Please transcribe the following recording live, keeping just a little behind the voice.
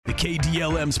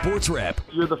KDLM Sports Wrap.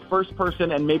 You're the first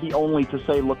person and maybe only to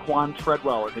say Laquan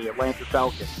Treadwell in the Atlanta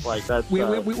Falcons. Like that's we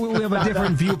have a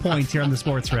different viewpoint here on the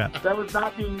Sports Wrap. That was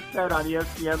not being said on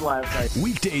ESPN last night.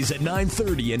 Weekdays at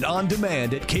 9:30 and on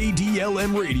demand at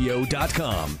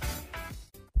KDLMradio.com.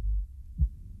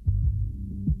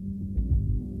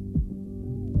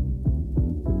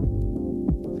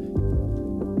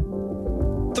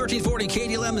 1340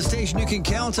 KDLM, the station you can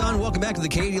count on. Welcome back to the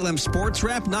KDLM Sports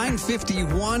Wrap.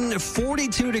 9:51,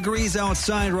 42 degrees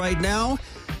outside right now.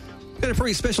 Got a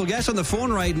pretty special guest on the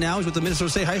phone right now. He's with the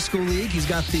Minnesota State High School League. He's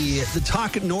got the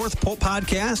Talk North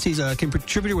podcast. He's a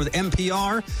contributor with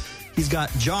NPR. He's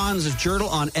got John's Journal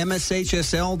on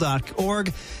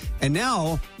MSHSL.org. And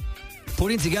now,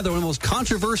 putting together one of the most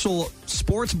controversial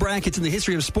sports brackets in the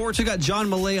history of sports. We got John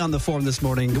Millay on the phone this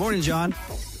morning. Good morning, John.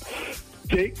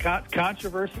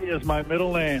 Controversy is my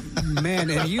middle name. Man,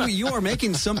 and you are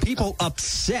making some people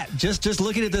upset just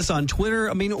looking at this on Twitter.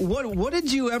 I mean, what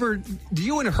did you ever... Do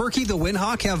you and Herky the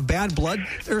Windhawk have bad blood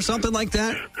or something like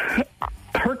that?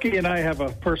 Herky and I have a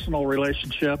personal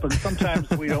relationship, and sometimes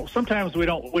we don't. Sometimes we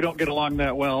don't get along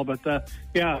that well. But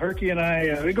yeah, Herky and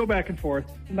I we go back and forth.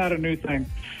 It's not a new thing.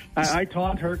 I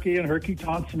taunt Herky, and Herky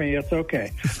taunts me. It's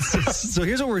okay. So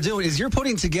here's what we're doing: is you're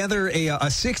putting together a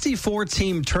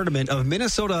 64-team tournament of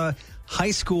Minnesota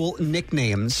high school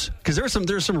nicknames, because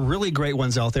there's some really great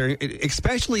ones out there,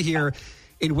 especially here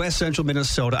in West Central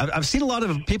Minnesota. I've seen a lot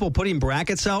of people putting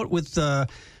brackets out with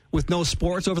no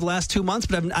sports over the last 2 months,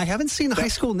 but I haven't seen high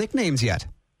school nicknames yet.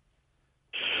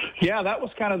 Yeah, that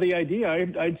was kind of the idea.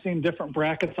 I'd seen different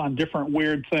brackets on different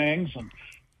weird things,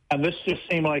 and this just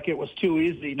seemed like it was too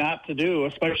easy not to do,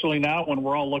 especially now when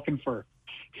we're all looking for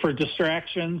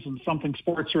distractions and something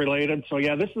sports related. So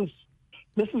yeah, this is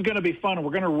going to be fun.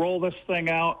 We're going to roll this thing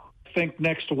out, I think,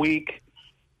 next week,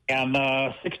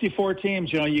 and 64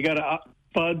 teams. You know, you got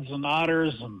Buds and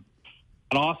Otters and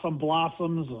Awesome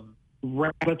Blossoms and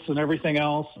Rabbits and everything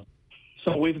else.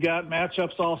 So we've got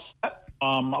matchups all set.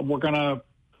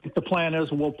 The plan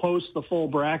is we'll post the full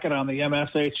bracket on the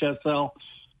MSHSL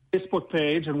Facebook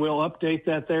page, and we'll update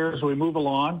that there as we move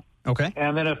along. Okay.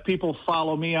 And then if people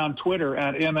follow me on Twitter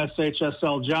at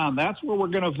MSHSLJohn, that's where we're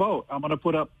going to vote. I'm going to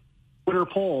put up Twitter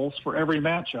polls for every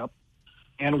matchup,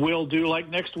 and we'll do, like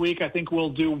next week, I think we'll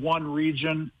do one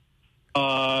region.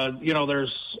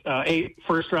 There's 8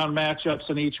 first-round matchups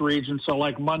in each region. So,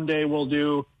 like Monday, we'll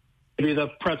do maybe the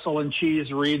pretzel and cheese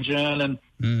region, and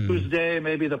Tuesday,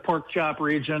 maybe the pork chop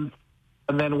region,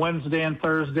 and then Wednesday and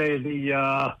Thursday,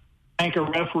 the Anchor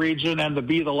Ref region and the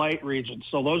Be the Light region.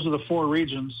 So those are the 4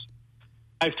 regions.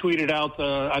 I've tweeted out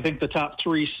I think the top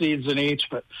 3 seeds in each.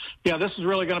 But yeah, this is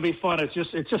really going to be fun. It's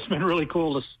just been really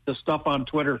cool to stuff on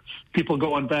Twitter. People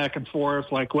going back and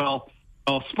forth like, well,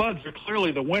 Spuds are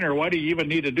clearly the winner. Why do you even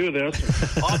need to do this?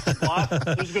 Awesome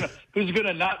Blossoms. Who's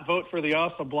gonna not vote for the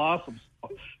Awesome Blossoms?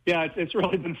 Yeah, it's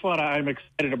really been fun. I'm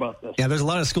excited about this. Yeah, there's a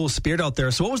lot of school spirit out there.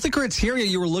 So what was the criteria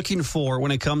you were looking for when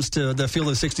it comes to the Field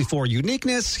of 64?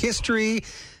 Uniqueness, history,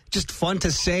 just fun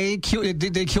to say? Did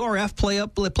QRF play a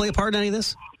part in any of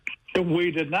this? We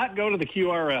did not go to the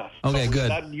QRF. Okay, good. We did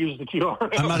not use the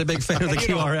QRF. I'm not a big fan of the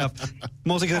QRF,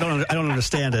 mostly because I don't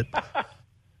understand it.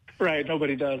 Right,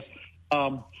 nobody does.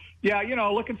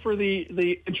 Looking for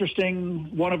the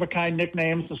interesting, one-of-a-kind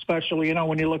nicknames, especially,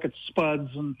 when you look at Spuds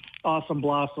and Awesome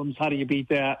Blossoms, how do you beat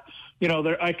that?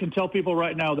 I can tell people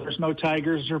right now there's no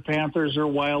Tigers or Panthers or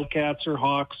Wildcats or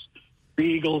Hawks or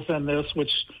Eagles in this,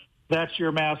 which that's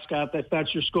your mascot,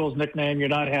 that's your school's nickname. You're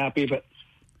not happy, but,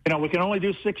 we can only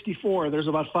do 64. There's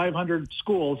about 500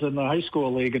 schools in the high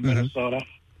school league in Minnesota.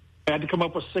 I had to come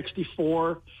up with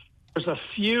 64. There's a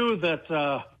few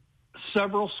that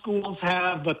several schools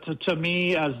have, but to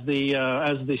me, as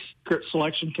the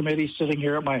selection committee sitting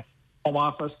here at my home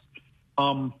office,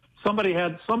 somebody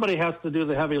has to do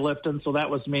the heavy lifting. So that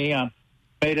was me.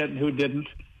 Made it, and who didn't?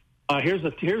 Here's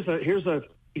a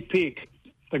peek.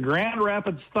 The Grand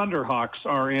Rapids Thunderhawks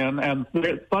are in, and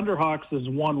Thunderhawks is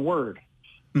one word.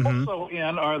 Mm-hmm. Also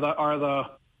in are the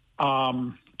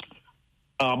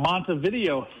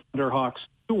Montevideo Thunderhawks,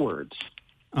 2 words.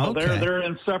 So okay. They're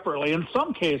in separately. In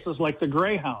some cases, like the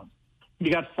Greyhounds, you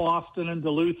got Boston and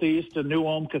Duluth East and New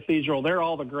Ulm Cathedral. They're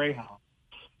all the Greyhounds.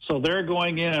 So they're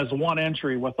going in as one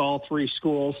entry with all 3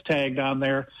 schools tagged on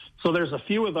there. So there's a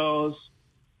few of those,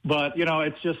 but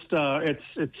it's just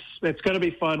it's going to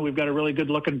be fun. We've got a really good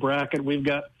looking bracket. We've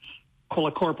got a couple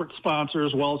of corporate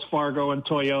sponsors, Wells Fargo and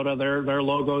Toyota. Their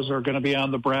logos are going to be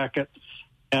on the bracket,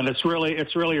 and it's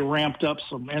really ramped up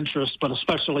some interest, but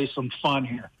especially some fun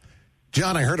here.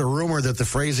 John, I heard a rumor that the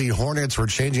Frazee Hornets were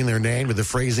changing their name to the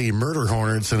Frazee Murder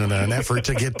Hornets in an effort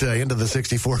to get into the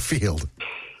 64 field.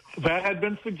 That had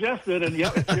been suggested, and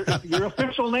yep, if your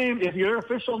official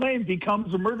name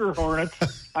becomes Murder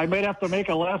Hornets, I might have to make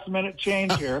a last-minute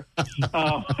change here.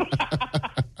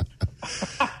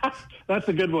 That's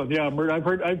a good one. Yeah,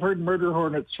 I've heard Murder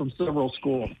Hornets from several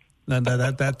schools.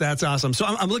 That's awesome. So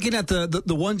I'm looking at the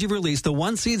ones you've released. The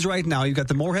 1 seeds right now. You've got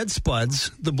the Moorhead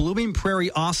Spuds, the Blooming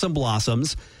Prairie Awesome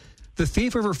Blossoms, the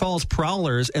Thief River Falls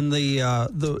Prowlers, and the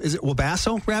is it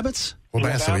Wabasso Rabbits?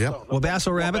 Wabasso, yep.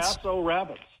 Wabasso Rabbits. Wabasso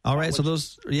Rabbits. All right, so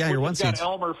those, your 1 seeds.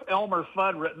 Got Elmer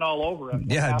Fudd written all over it.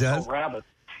 Yeah, it does. Rabbits.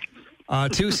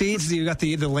 2 seeds, you got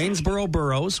the Lanesboro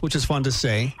Burros, which is fun to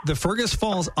say, the Fergus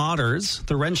Falls Otters,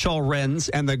 the Renshaw Wrens,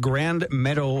 and the Grand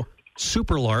Meadow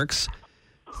Superlarks.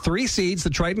 3 seeds, the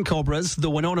Triton Cobras, the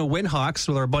Winona Windhawks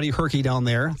with our buddy Herky down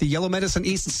there, the Yellow Medicine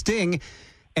East Sting,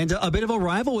 and a bit of a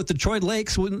rival with Detroit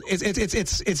Lakes.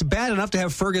 It's bad enough to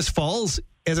have Fergus Falls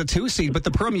as a 2 seed, but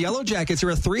the Perham Yellow Jackets are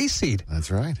a 3 seed.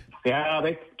 That's right. Yeah,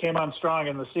 they came on strong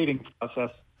in the seeding process.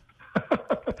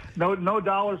 No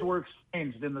dollars were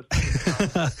exchanged in the seeding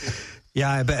process.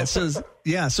 Yeah, I bet. So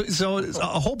it's a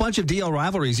whole bunch of DL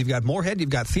rivalries. You've got Moorhead,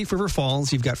 you've got Thief River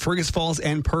Falls, you've got Fergus Falls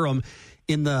and Perham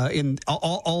in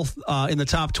the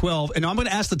top 12. And now I'm going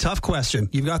to ask the tough question.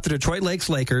 You've got the Detroit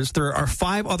Lakers. There are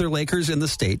 5 other Lakers in the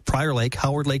state: Prior Lake,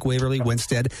 Howard Lake, Waverly,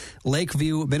 Winsted,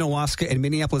 Lakeview, Minnewaska, and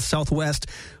Minneapolis Southwest.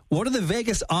 What are the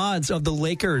Vegas odds of the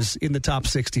Lakers in the top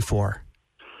 64?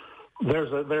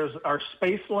 There's our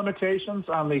space limitations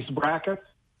on these brackets,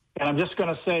 and I'm just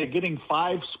going to say getting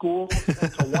 5 schools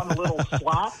into one little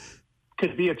slot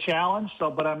could be a challenge.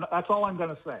 But that's all I'm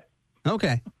going to say.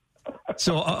 Okay.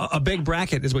 So a big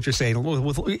bracket is what you're saying,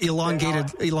 with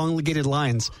elongated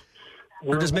lines.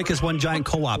 Or just make us one giant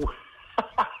co-op.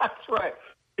 That's right.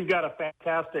 We've got a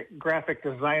fantastic graphic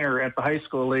designer at the high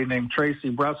school named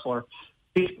Tracy Bressler.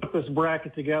 He's put this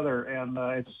bracket together,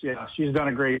 and she's done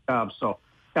a great job. So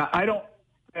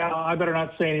I better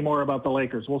not say any more about the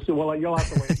Lakers. We'll see. Well, you'll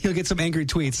have to wait. You'll get some angry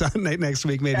tweets on next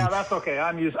week, maybe. Yeah, that's okay.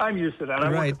 I'm used to that. I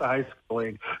work at the high school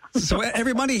league. So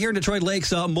every Monday here in Detroit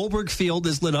Lakes, Mulberg Field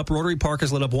is lit up, Rotary Park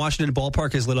is lit up, Washington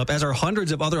Ballpark is lit up, as are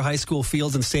hundreds of other high school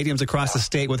fields and stadiums across the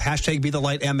state with hashtag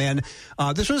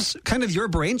 #BeTheLightMN. This was kind of your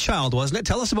brainchild, wasn't it?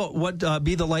 Tell us about what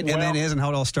Be the Light MN is and how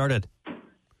it all started.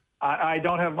 I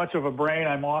don't have much of a brain.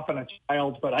 I'm often a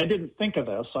child, but I didn't think of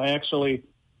this.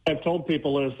 I've told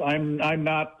people is I'm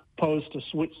not opposed to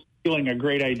stealing a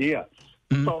great idea.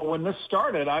 Mm-hmm. So when this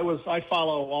started, I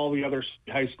follow all the other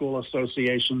high school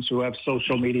associations who have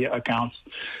social media accounts,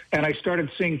 and I started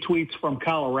seeing tweets from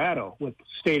Colorado with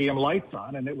stadium lights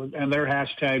on, and their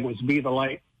hashtag was Be the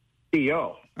Light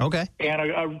CO. Okay.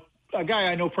 And a guy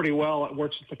I know pretty well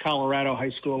works at the Colorado High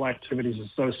School Activities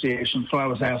Association, so I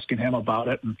was asking him about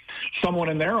it, and someone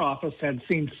in their office had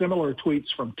seen similar tweets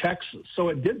from Texas. So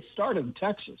it did start in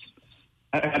Texas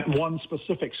at one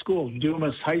specific school,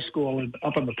 Dumas High School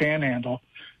up in the Panhandle.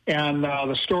 And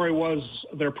the story was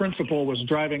their principal was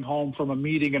driving home from a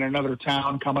meeting in another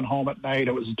town, coming home at night.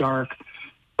 It was dark.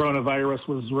 Coronavirus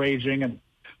was raging, and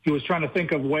he was trying to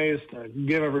think of ways to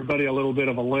give everybody a little bit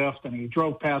of a lift, and he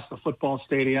drove past the football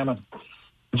stadium and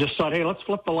just thought, hey, let's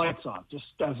flip the lights on, just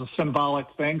as a symbolic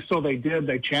thing. So they did.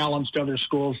 They challenged other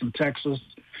schools in Texas,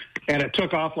 and it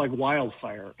took off like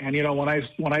wildfire. And, when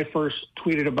I first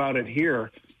tweeted about it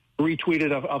here,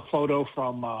 retweeted a photo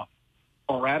from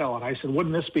Colorado, and I said,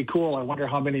 wouldn't this be cool? I wonder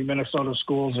how many Minnesota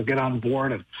schools will get on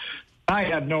board. And I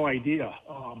had no idea.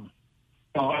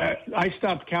 I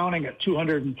stopped counting at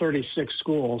 236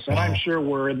 schools, and I'm sure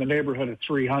we're in the neighborhood of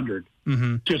 300.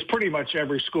 Mm-hmm. Just pretty much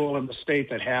every school in the state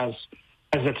that has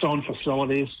its own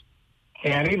facilities.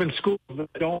 And even schools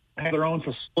that don't have their own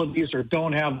facilities or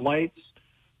don't have lights,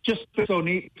 just so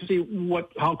neat to see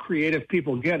how creative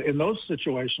people get in those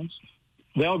situations.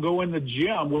 They'll go in the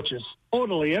gym, which is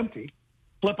totally empty,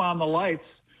 flip on the lights,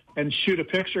 and shoot a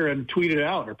picture and tweet it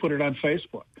out or put it on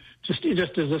Facebook. Just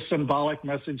as a symbolic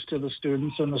message to the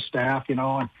students and the staff, And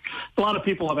a lot of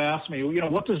people have asked me,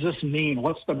 what does this mean?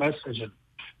 What's the message? And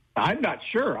I'm not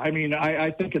sure. I mean,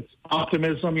 I think it's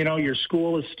optimism. Your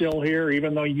school is still here,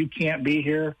 even though you can't be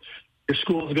here. Your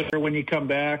school is there when you come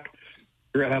back.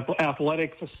 Your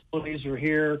athletic facilities are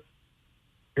here.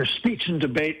 Your speech and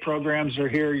debate programs are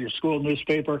here. Your school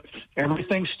newspaper,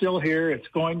 everything's still here. It's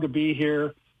going to be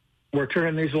here. We're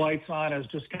turning these lights on as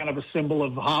just kind of a symbol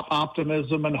of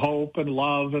optimism and hope and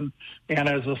love, and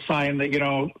as a sign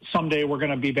that, someday we're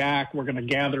going to be back. We're going to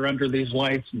gather under these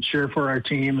lights and cheer for our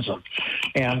teams.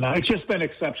 And it's just been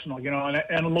exceptional,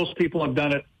 and most people have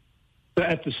done it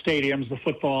at the stadiums, the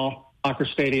football, soccer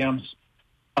stadiums,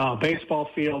 baseball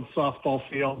fields, softball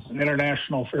fields, and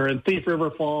international fair. In Thief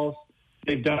River Falls,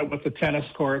 they've done it with the tennis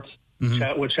courts,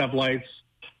 which have lights.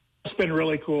 it's been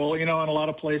really cool. In a lot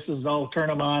of places they'll turn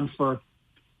them on for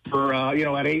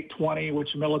at 8:20,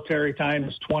 which military time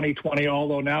is 20:20.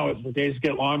 Although now as the days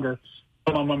get longer,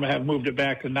 some of them have moved it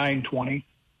back to 9:20.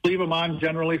 Leave them on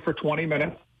generally for 20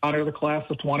 minutes. Honor the class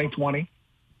of 2020.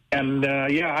 And,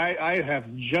 I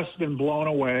have just been blown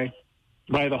away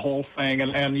by the whole thing.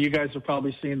 And you guys have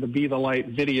probably seen the Be the Light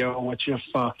video, which with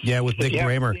Dick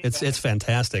Bramer. It's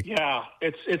fantastic. Yeah,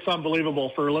 it's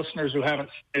unbelievable. For listeners who haven't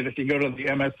seen it, if you go to the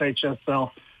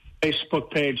MSHSL Facebook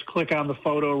page, click on the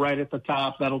photo right at the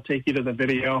top. That'll take you to the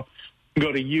video.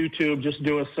 Go to YouTube, just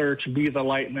do a search, Be the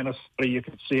Light Minnesota. You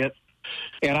can see it.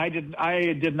 And I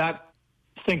did not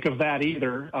think of that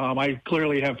either. I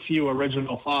clearly have few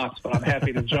original thoughts, but I'm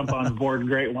happy to jump on board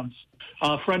great ones.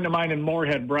 A friend of mine in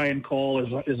Moorhead, Brian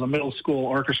Cole, is a middle school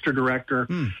orchestra director,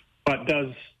 but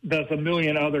does a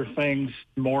million other things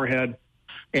in Moorhead.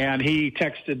 And he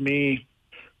texted me,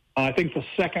 I think the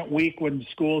second week when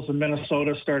schools in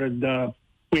Minnesota started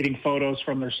tweeting photos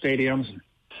from their stadiums.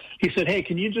 He said, hey,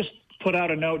 can you just put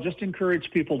out a note, just encourage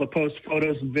people to post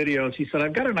photos and videos. He said,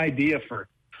 I've got an idea for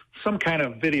some kind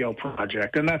of video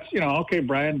project. And that's, okay,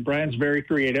 Brian's very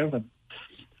creative. And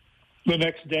the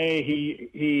next day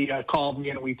he called me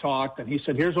and we talked, and he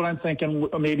said, here's what I'm thinking,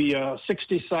 maybe a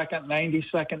 60-second,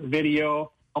 90-second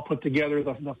video. I'll put together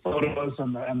the photos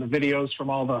and the videos from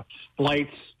all the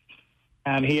lights.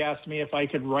 And he asked me if I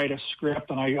could write a script.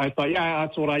 And I thought, yeah,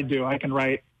 that's what I do. I can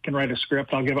write a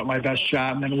script. I'll give it my best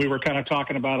shot. And then we were kind of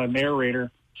talking about a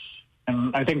narrator.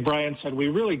 And I think Brian said, we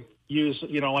really use,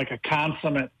 like a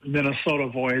consummate Minnesota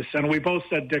voice. And we both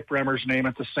said Dick Bremer's name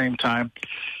at the same time.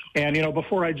 And,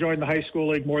 before I joined the high school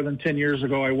league more than 10 years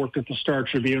ago, I worked at the Star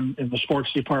Tribune in the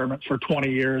sports department for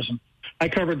 20 years. And I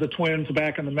covered the Twins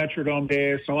back in the Metrodome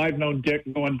days. So I've known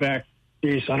Dick going back,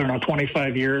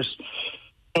 25 years.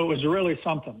 So it was really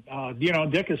something.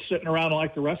 Dick is sitting around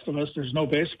like the rest of us. There's no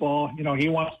baseball. He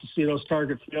wants to see those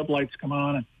Target Field lights come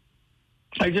on. And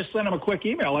I just sent him a quick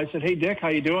email. I said, hey, Dick, how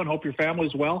you doing? Hope your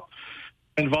family's well.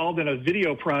 Involved in a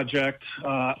video project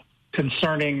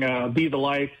concerning Be the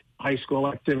Light high school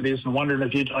activities and wondering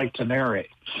if you'd like to narrate.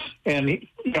 And,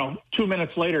 2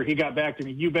 minutes later, he got back to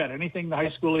me. You bet. Anything the high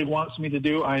school league wants me to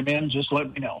do, I'm in. Just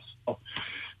let me know. So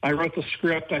I wrote the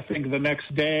script, I think, the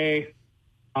next day,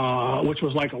 which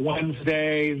was like a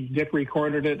Wednesday. Dick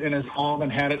recorded it in his home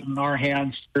and had it in our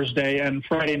hands Thursday. And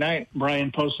Friday night,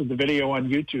 Brian posted the video on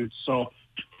YouTube. So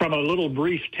from a little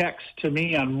brief text to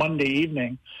me on Monday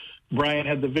evening, Brian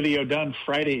had the video done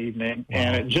Friday evening,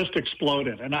 and it just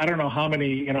exploded. And I don't know how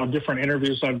many, different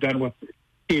interviews I've done with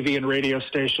TV and radio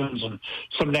stations and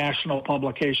some national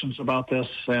publications about this.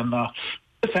 And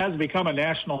this has become a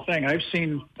national thing. I've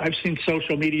seen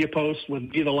social media posts with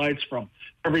Be the Lights from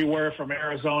everywhere, from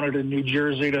Arizona to New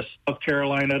Jersey to South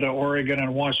Carolina to Oregon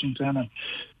and Washington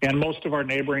and most of our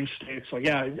neighboring states. So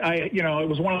yeah, it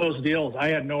was one of those deals. I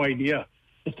had no idea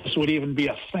that this would even be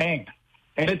a thing.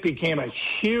 And it became a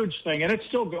huge thing, and it's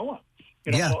still going.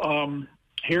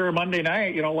 Here Monday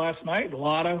night, last night, a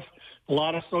lot of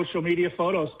social media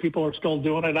photos. People are still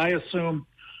doing it. I assume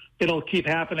it'll keep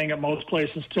happening at most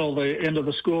places till the end of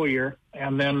the school year,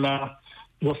 and then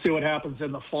we'll see what happens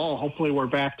in the fall. Hopefully, we're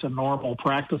back to normal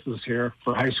practices here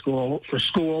for high school, for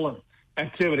school and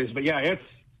activities. But yeah,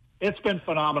 it's been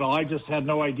phenomenal. I just had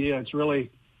no idea. It's really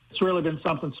been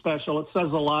something special. It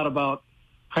says a lot about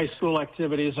high school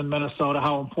activities in Minnesota,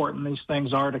 how important these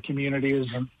things are to communities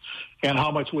and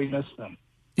how much we miss them.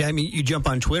 Yeah, I mean, you jump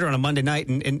on Twitter on a Monday night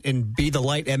and Be the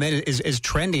Light is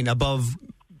trending above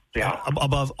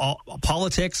all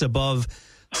politics, above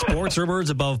sports rumors,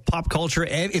 above pop culture.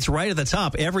 It's right at the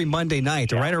top every Monday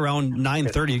night, right around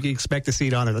 9:30. You can expect to see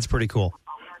it on there. That's pretty cool.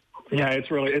 Yeah, it's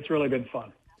really been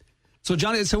fun. So,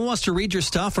 Johnny, if someone wants to read your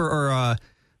stuff or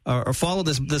follow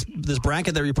this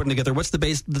bracket that you're putting together, what's the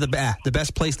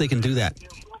best place they can do that?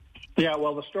 Yeah,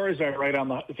 well, the stories I write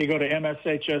if you go to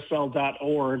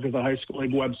mshsl.org, the high school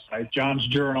league website, John's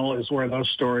Journal is where those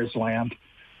stories land.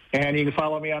 And you can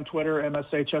follow me on Twitter,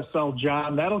 MSHSL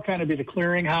John. That'll kind of be the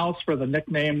clearinghouse for the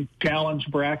nickname challenge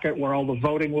bracket, where all the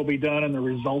voting will be done and the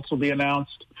results will be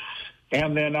announced.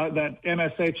 And then that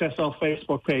MSHSL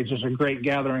Facebook page is a great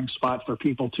gathering spot for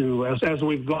people to, as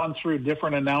we've gone through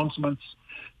different announcements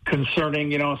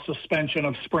concerning, suspension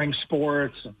of spring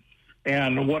sports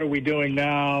and what are we doing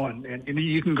now. And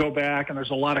you can go back, and there's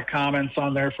a lot of comments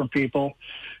on there from people.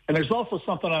 And there's also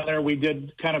something on there. We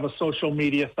did kind of a social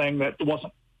media thing that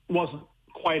wasn't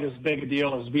quite as big a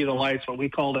deal as Be the Lights, but we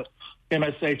called it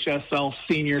MSHSL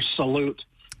Senior Salute.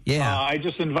 Yeah. I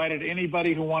just invited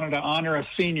anybody who wanted to honor a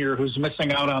senior who's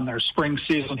missing out on their spring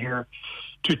season here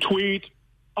to tweet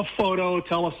a photo,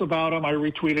 tell us about them. I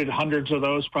retweeted hundreds of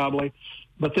those probably.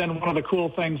 But then one of the cool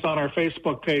things on our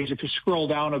Facebook page, if you scroll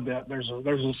down a bit, there's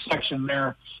a section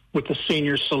there with the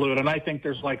senior salute. And I think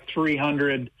there's like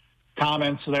 300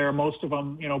 comments there, most of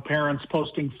them, parents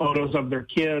posting photos of their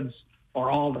kids or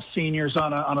all the seniors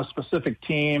on a specific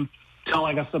team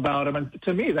telling us about them. And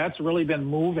to me, that's really been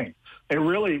moving. It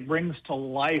really brings to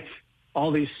life all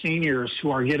these seniors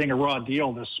who are getting a raw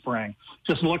deal this spring.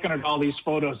 Just looking at all these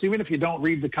photos, even if you don't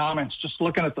read the comments, just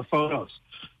looking at the photos.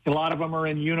 A lot of them are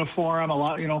in uniform.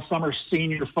 Some are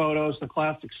senior photos, the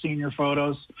classic senior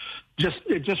photos.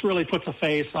 It just really puts a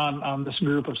face on this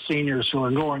group of seniors who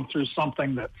are going through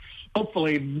something that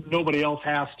hopefully nobody else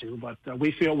has to. But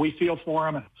we feel for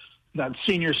them, and that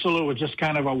senior salute was just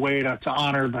kind of a way to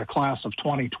honor the class of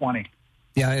 2020.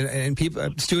 Yeah, and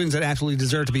students that absolutely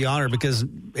deserve to be honored because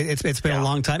it's been a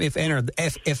long time, if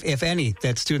any,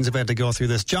 that students have had to go through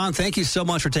this. John, thank you so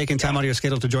much for taking time out of your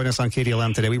schedule to join us on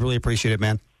KDLM today. We really appreciate it,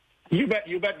 man. You bet,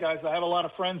 guys. I have a lot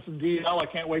of friends in DL. I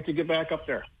can't wait to get back up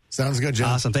there. Sounds good,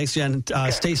 John. Awesome. Thanks, Jen.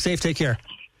 Stay safe. Take care.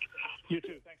 You too.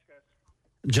 Thanks, guys.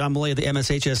 John Millea of the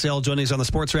MSHSL joining us on the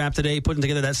Sports Wrap today, putting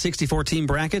together that 64-team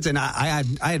brackets, and I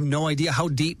had no idea how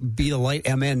deep Be the Light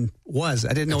MN was. I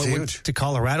didn't know it went to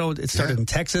Colorado. It started in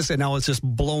Texas, and now it's just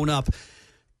blown up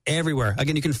everywhere.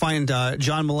 Again, you can find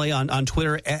John Millea on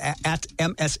Twitter at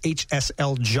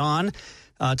MSHSLJohn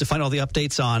to find all the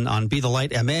updates on Be the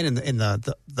Light MN and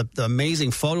the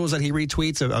amazing photos that he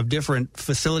retweets of different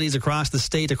facilities across the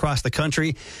state, across the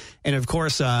country, and of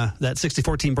course that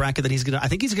 64-team bracket that he's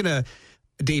going to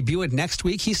debut it next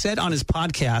week, he said, on his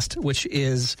podcast, which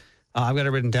is, I've got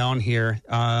it written down here,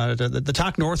 the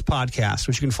Talk North podcast,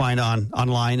 which you can find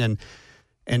online.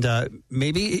 And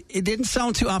maybe it didn't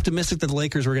sound too optimistic that the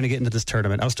Lakers were going to get into this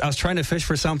tournament. I was trying to fish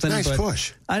for something. Nice but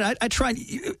push. I tried.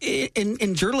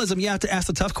 In journalism, you have to ask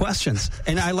the tough questions.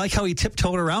 And I like how he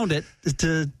tiptoed around it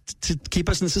to keep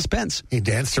us in suspense. He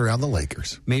danced around the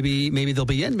Lakers. Maybe they'll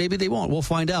be in. Maybe they won't. We'll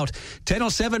find out.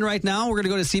 10:07 right now. We're going to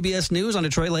go to CBS News on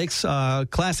Detroit Lakes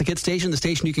classic hit station, the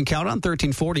station you can count on,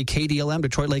 1340 KDLM,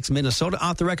 Detroit Lakes, Minnesota.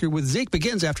 Off the Record with Zeke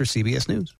begins after CBS News.